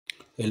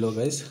Hello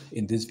guys,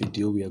 in this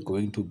video we are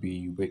going to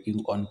be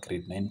working on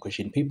grade 9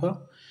 question paper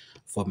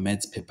for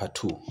maths paper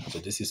 2. So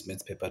this is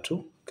maths paper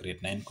 2,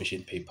 grade 9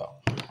 question paper.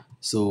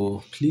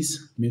 So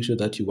please make sure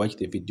that you watch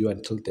the video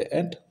until the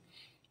end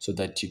so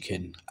that you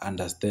can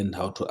understand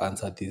how to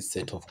answer this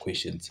set of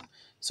questions.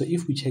 So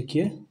if we check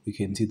here, we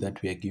can see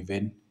that we are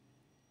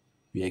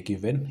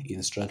given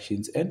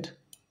instructions and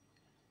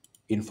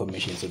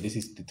information. So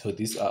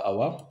these are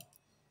our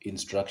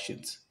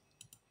instructions.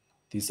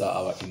 These are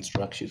our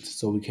instructions.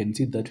 So we can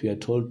see that we are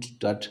told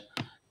that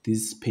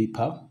this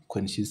paper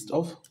consists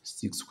of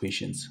 6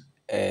 questions,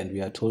 and we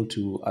are told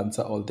to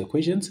answer all the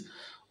questions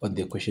on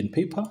the question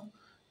paper,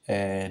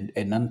 and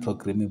a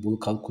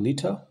non-programmable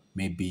calculator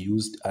may be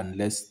used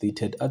unless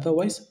stated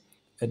otherwise.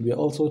 And we are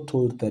also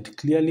told that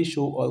clearly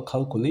show all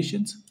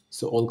calculations.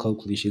 So all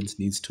calculations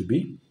needs to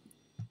be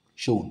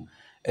shown.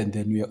 And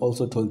then we are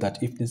also told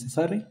that if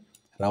necessary,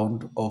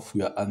 round off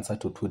your answer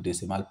to 2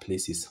 decimal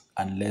places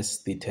unless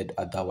stated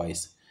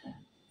otherwise.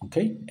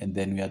 Okay, and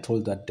then we are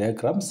told that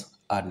diagrams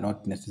are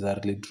not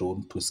necessarily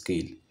drawn to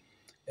scale.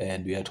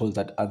 And we are told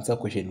that answer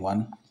question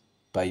 1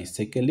 by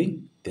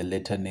circling the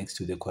letter next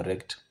to the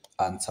correct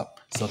answer.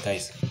 So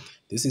guys,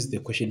 this is the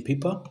question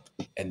paper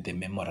and the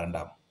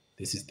memorandum.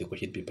 This is the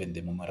question paper and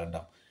the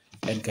memorandum.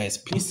 And guys,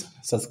 please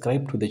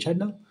subscribe to the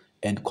channel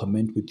and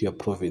comment with your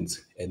province.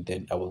 And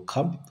then I will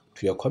come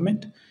to your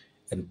comment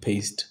and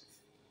paste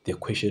the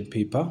question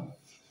paper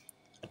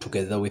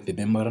together with the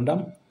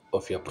memorandum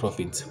of your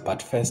province.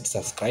 But first,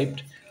 subscribe,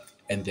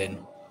 and then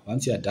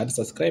once you are done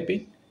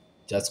subscribing,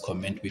 just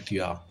comment with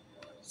your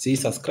say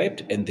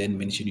subscribed and then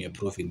mention your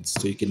province.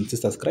 So you can say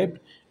subscribed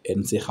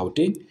and say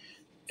Gauteng,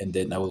 and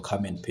then I will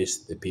come and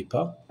paste the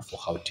paper for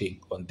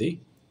Gauteng on the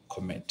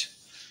comment.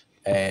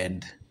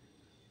 And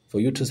for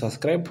you to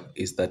subscribe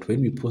is that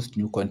when we post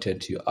new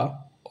content, you are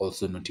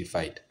also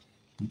notified.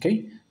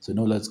 Okay, so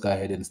now let's go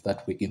ahead and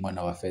start working on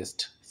our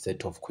first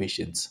set of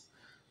questions.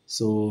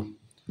 So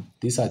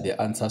these are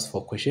the answers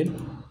for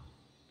question.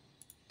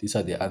 These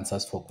are the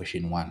answers for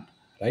question 1,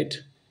 right?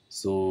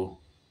 So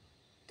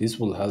this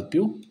will help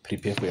you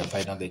prepare for your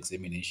final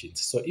examinations.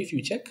 So if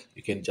you check,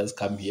 you can just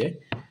come here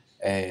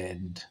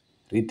and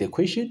read the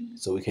question.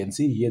 So we can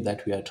see here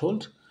that we are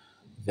told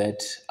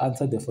that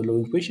answer the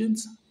following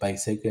questions by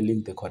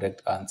circling the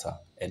correct answer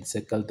and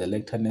circle the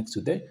letter next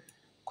to the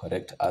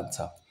correct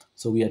answer.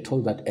 So we are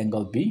told that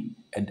angle B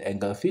and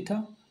angle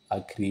theta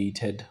are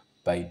created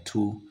by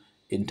 2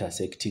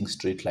 intersecting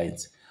straight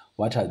lines.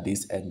 What are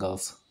these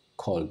angles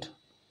called?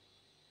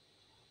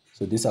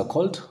 So these are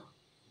called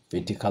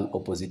vertical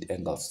opposite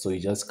angles. So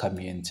you just come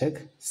here and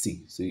check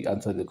C. So you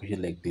answer the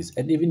question like this.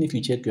 And even if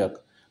you check your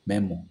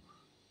memo,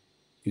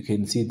 you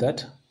can see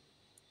that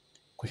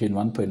question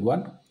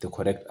 1.1, the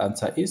correct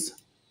answer is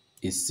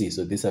C.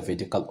 So these are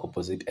vertical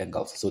opposite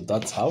angles. So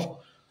that's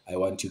how I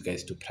want you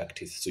guys to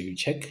practice. So you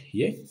check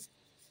here,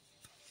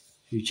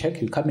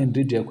 you come and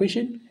read your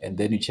question, and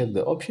then you check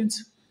the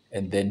options,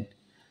 and then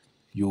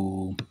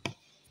you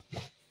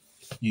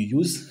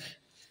use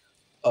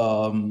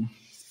so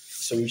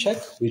you check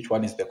which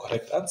one is the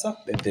correct answer,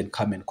 and then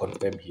come and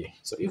confirm here.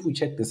 So if we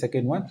check the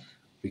second one,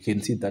 we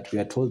can see that we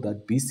are told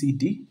that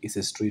BCD is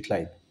a straight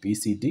line.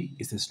 BCD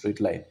is a straight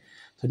line.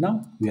 So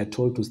now we are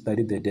told to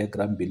study the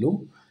diagram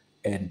below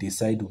and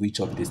decide which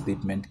of the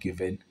statement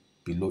given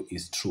below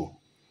is true.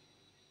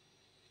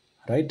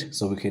 Right?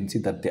 So we can see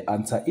that the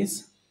answer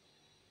is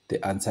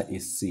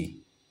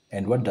C.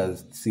 And what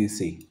does C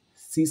say?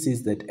 C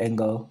says that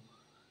angle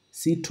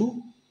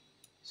C2,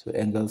 so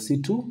angle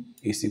C2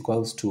 is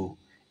equals to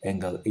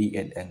angle A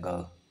and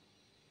angle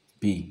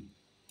B.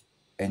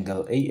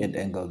 Angle A and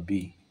angle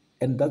B.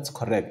 And that's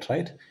correct,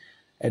 right?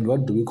 And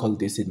what do we call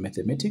this in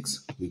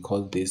mathematics? We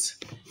call this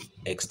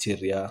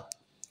exterior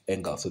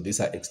angle. So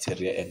these are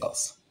exterior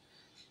angles.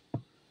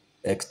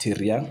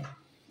 Exterior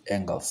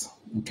angles.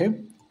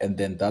 Okay? And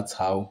then that's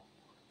how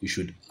you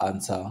should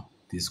answer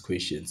these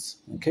questions.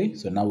 Okay?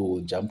 So now we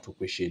will jump to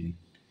question.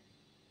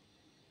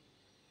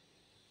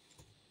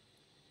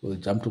 We'll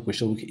jump to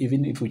question.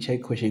 Even if we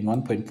check question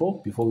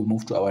 1.4 before we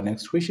move to our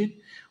next question,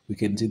 we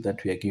can see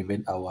that we are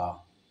given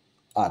our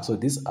R. So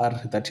this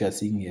R that you are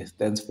seeing here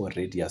stands for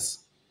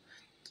radius.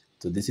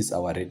 So this is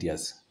our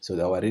radius. So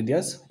our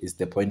radius is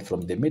the point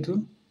from the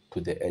middle to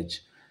the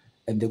edge.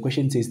 And the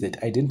question says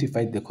that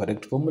identify the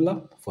correct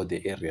formula for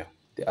the area.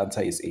 The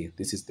answer is A.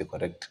 This is the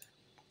correct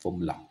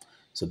formula.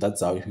 So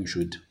that's how you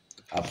should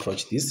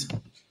approach these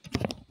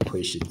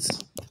questions.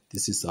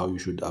 This is how you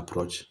should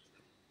approach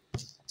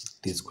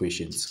these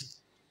questions.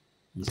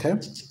 Okay,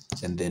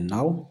 and then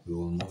now we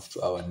will move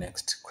to our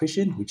next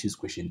question, which is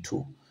question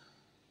 2.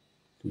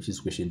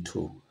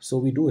 So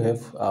we do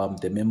have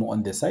the memo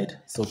on the side.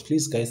 So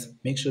please guys,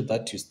 make sure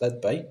that you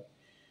start by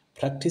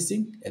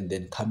practicing and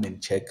then come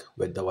and check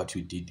whether what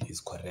you did is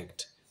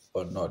correct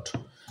or not,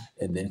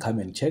 and then come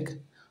and check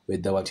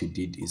whether what you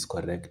did is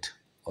correct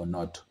or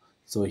not.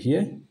 So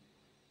here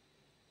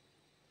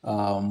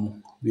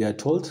we are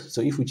told,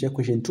 so if we check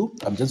question 2,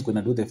 I'm just going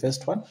to do the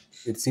first one.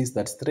 It says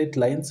that straight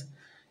lines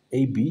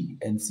AB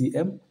and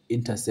CM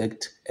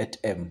intersect at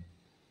M,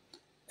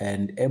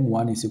 and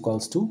M1 is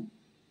equals to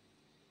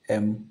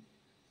M2.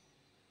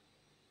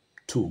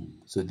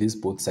 So these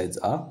both sides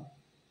are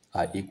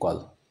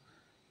equal.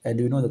 And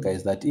you know,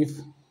 guys, that if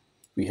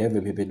we have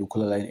a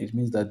perpendicular line, it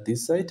means that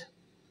this side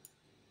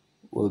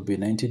will be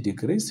 90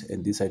 degrees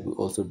and this side will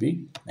also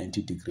be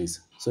 90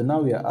 degrees. So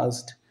now we are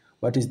asked,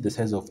 what is the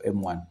size of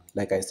M1?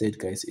 Like I said,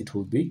 guys, it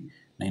will be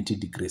 90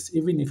 degrees.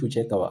 Even if you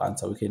check our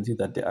answer, we can see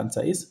that the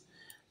answer is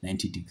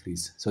 90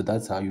 degrees. So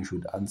that's how you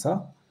should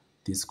answer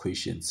these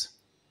questions,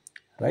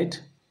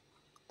 right?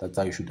 That's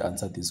how you should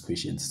answer these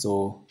questions.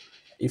 So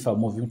if I'm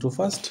moving too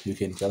fast, you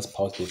can just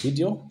pause the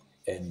video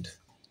and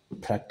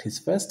practice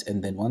first.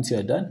 And then once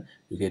you're done,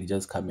 you can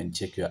just come and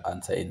check your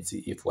answer and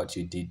see if what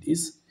you did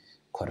is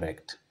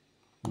correct.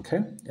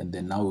 Okay, and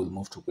then now we'll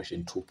move to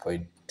question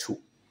 2.2.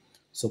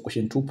 So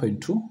question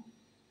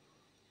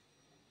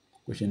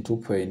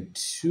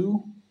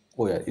 2.2,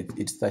 oh yeah,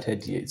 it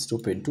started here. It's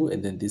 2.2,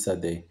 and then these are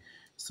the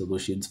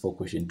solutions for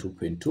question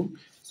 2.2.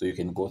 So you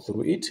can go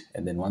through it,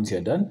 and then once you're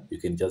done, you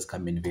can just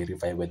come and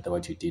verify whether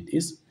what you did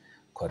is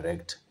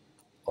correct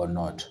or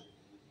not.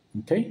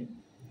 Okay,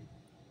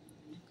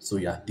 so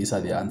yeah, these are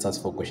the answers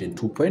for question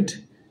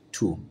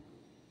 2.2.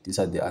 These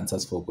are the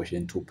answers for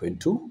question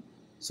 2.2.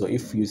 So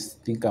if you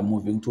think I'm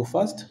moving too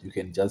fast, you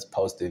can just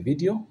pause the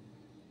video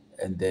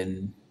and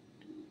then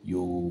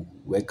you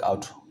work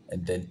out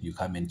and then you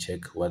come and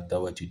check whether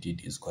what you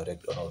did is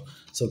correct or not.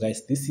 So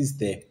guys, this is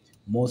the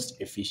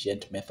most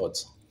efficient method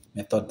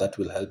that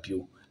will help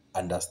you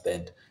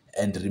understand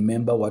and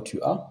remember what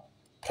you are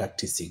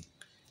practicing.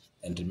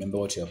 And remember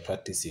what you are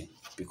practicing,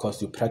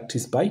 because you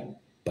practice by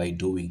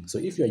doing. So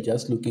if you're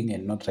just looking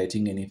and not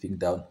writing anything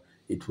down,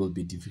 it will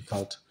be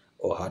difficult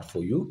or hard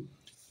for you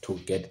to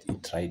get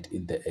it right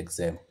in the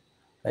exam,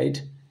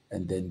 right?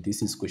 And then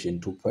this is question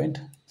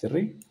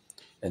 2.3,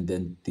 and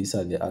then these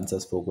are the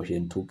answers for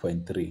question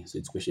 2.3. So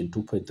it's question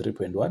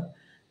 2.3.1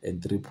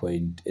 and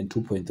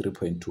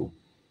 2.3.2.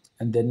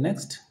 And then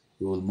next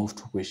we will move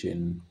to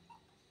question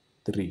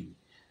 3.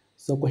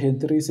 So question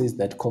 3 says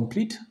that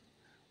complete.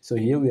 So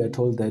here we are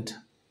told that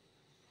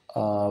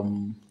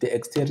the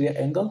exterior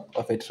angle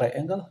of a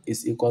triangle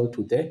is equal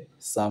to the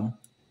sum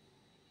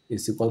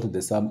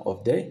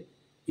of the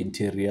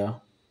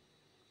interior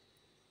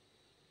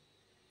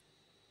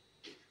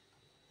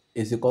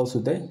is equal to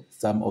the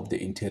sum of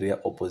the interior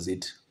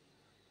opposite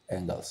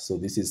angles. So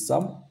this is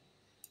sum.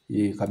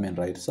 Here you come and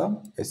write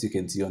sum, as you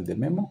can see on the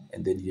memo,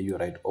 and then here you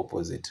write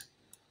opposite.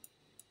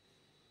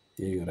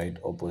 Here you write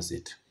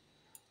opposite.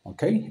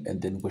 Okay,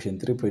 and then question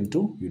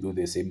 3.2, you do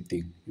the same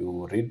thing.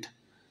 You read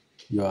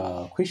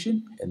your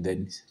question and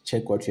then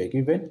check what you are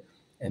given,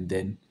 and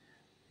then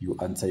you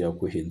answer your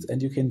questions. And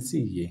you can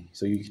see here,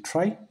 so you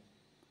try,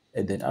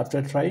 and then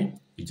after trying,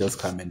 you just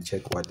come and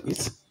check what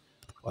is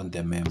on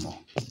the memo.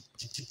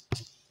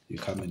 You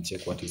come and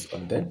check what is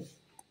on the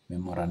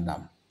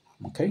memorandum.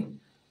 Okay,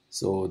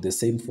 so the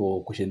same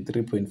for question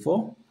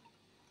 3.4.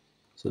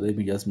 So let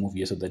me just move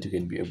here so that you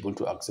can be able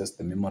to access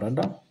the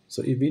memorandum.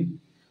 So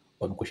even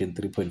on question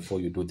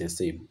 3.4, you do the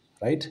same,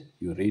 right?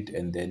 You read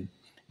and then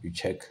you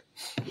check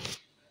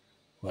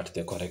what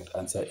the correct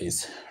answer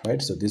is,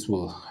 right? So this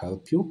will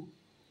help you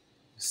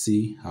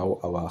see how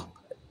our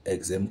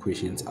exam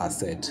questions are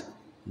set.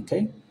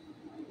 Okay,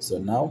 so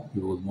now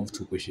we will move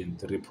to question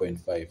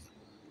 3.5.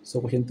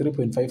 So question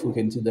 3.5, we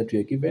can see that we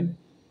are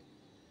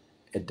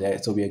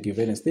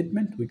given a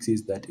statement which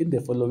says that in the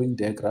following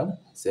diagram,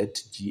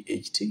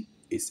 ZGHT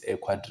is a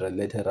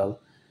quadrilateral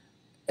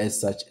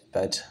as such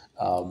that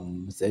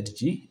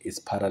ZG is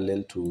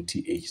parallel to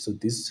TH. So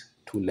these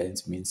two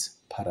lines means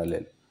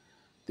parallel.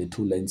 The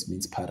two lines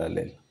means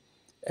parallel.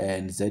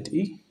 And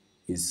ZE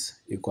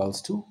is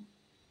equals to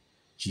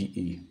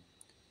GE.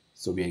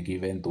 So we are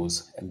given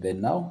those. And then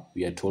now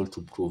we are told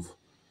to prove.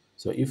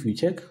 So if we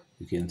check,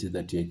 you can see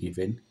that we are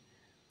given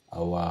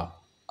our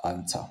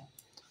answer.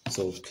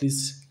 So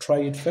please try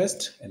it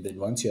first. And then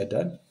once you are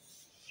done,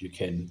 you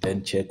can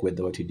then check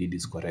whether what you did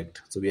is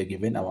correct. So we are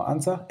given our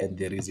answer and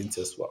the reasons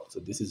as well. So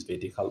this is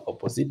vertical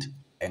opposite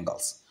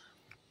angles.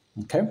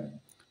 Okay.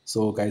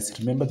 So guys,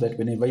 remember that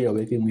whenever you're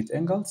working with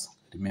angles,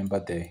 remember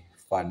the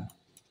FUN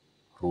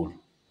rule.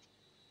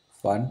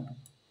 FUN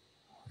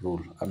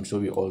rule. I'm sure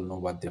we all know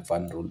what the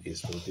FUN rule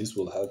is. So this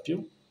will help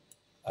you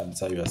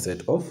answer your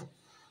set of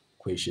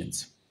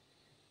questions.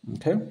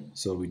 Okay,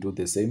 so we do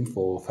the same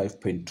for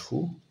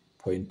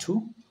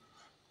 5.2.2.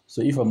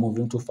 So if I'm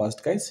moving too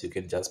fast, guys, you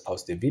can just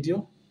pause the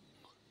video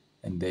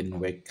and then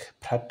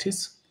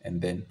practice.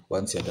 And then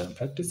once you're done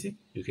practicing,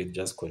 you can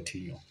just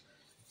continue.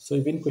 So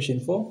even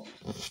question 4,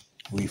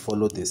 we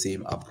follow the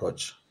same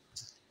approach.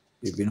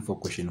 Even for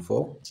question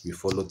 4, we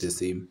follow the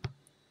same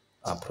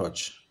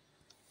approach.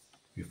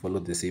 We follow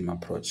the same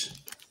approach.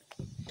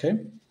 Okay,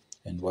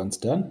 and once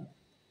done,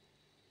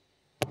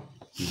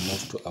 we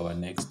move to our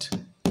next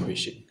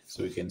question.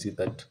 So we can see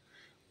that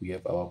we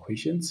have our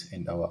questions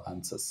and our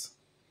answers.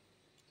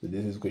 So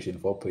this is question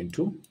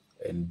 4.2,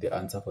 and the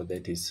answer for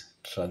that is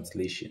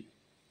translation.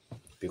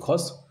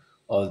 Because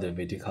all the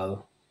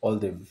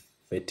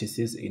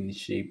vertices in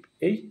shape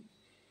A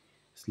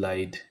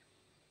slide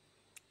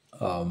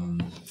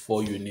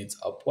 4 units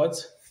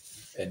upwards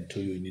and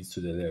 2 units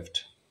to the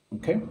left.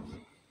 Okay,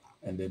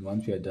 and then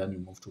once we are done, we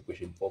move to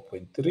question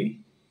 4.3,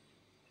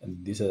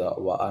 and this is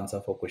our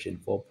answer for question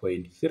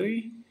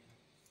 4.3.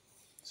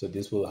 So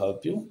this will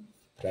help you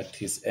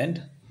practice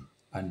and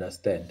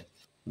understand.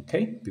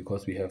 Okay,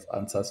 because we have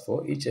answers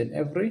for each and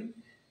every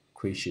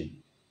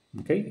question.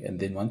 Okay, and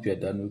then once we are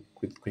done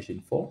with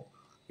question 4,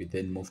 we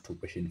then move to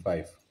question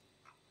 5.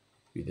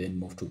 We then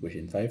move to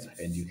question 5,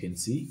 and you can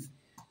see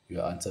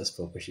your answers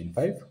for question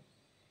 5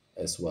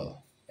 as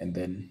well. And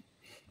then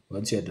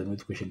once you are done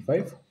with question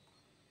 5,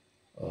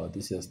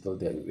 this is still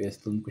there. We are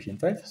still in question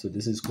 5. So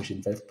this is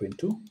question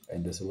 5.2,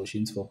 and the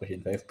solutions for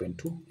question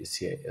 5.2 is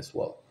here as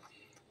well.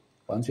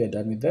 Once we are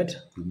done with that,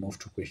 we move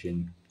to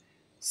question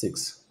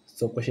 6.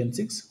 So question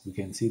 6, we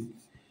can see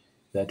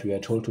that we are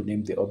told to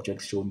name the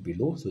object shown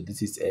below. So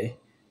this is a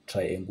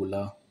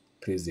triangular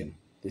prism.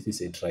 This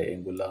is a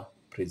triangular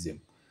prism.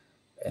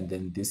 And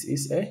then this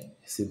is a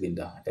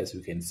cylinder, as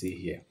we can see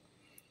here.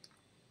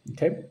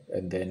 Okay,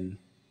 and then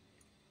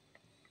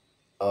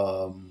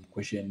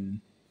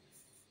question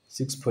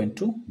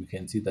 6.2, we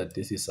can see that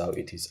this is how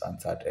it is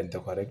answered, and the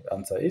correct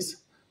answer is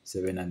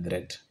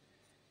 700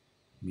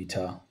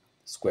 meter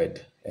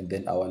squared. And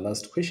then our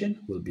last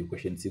question will be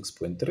question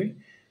 6.3,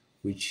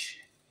 which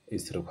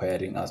is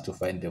requiring us to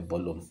find the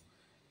volume.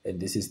 And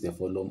this is the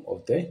volume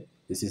of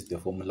this is the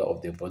formula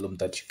of the volume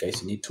that you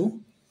guys need to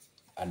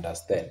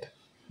understand.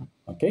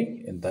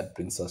 Okay, and that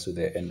brings us to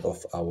the end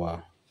of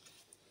our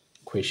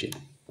question.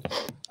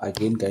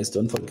 Again, guys,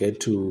 don't forget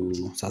to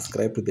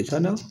subscribe to the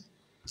channel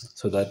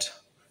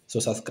so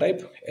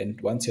subscribe, and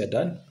once you're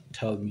done,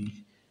 tell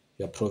me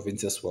your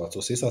province as well. So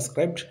say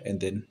subscribed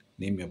and then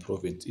name your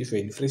province. If you're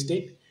in Free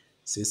State,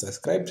 say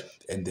subscribed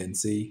and then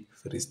say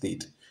Free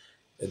State.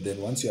 And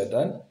then once you are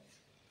done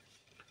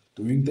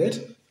doing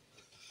that,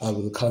 I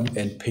will come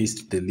and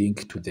paste the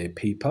link to the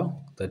paper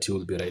that you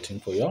will be writing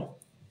for your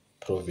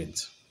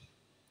province.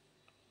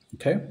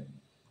 Okay.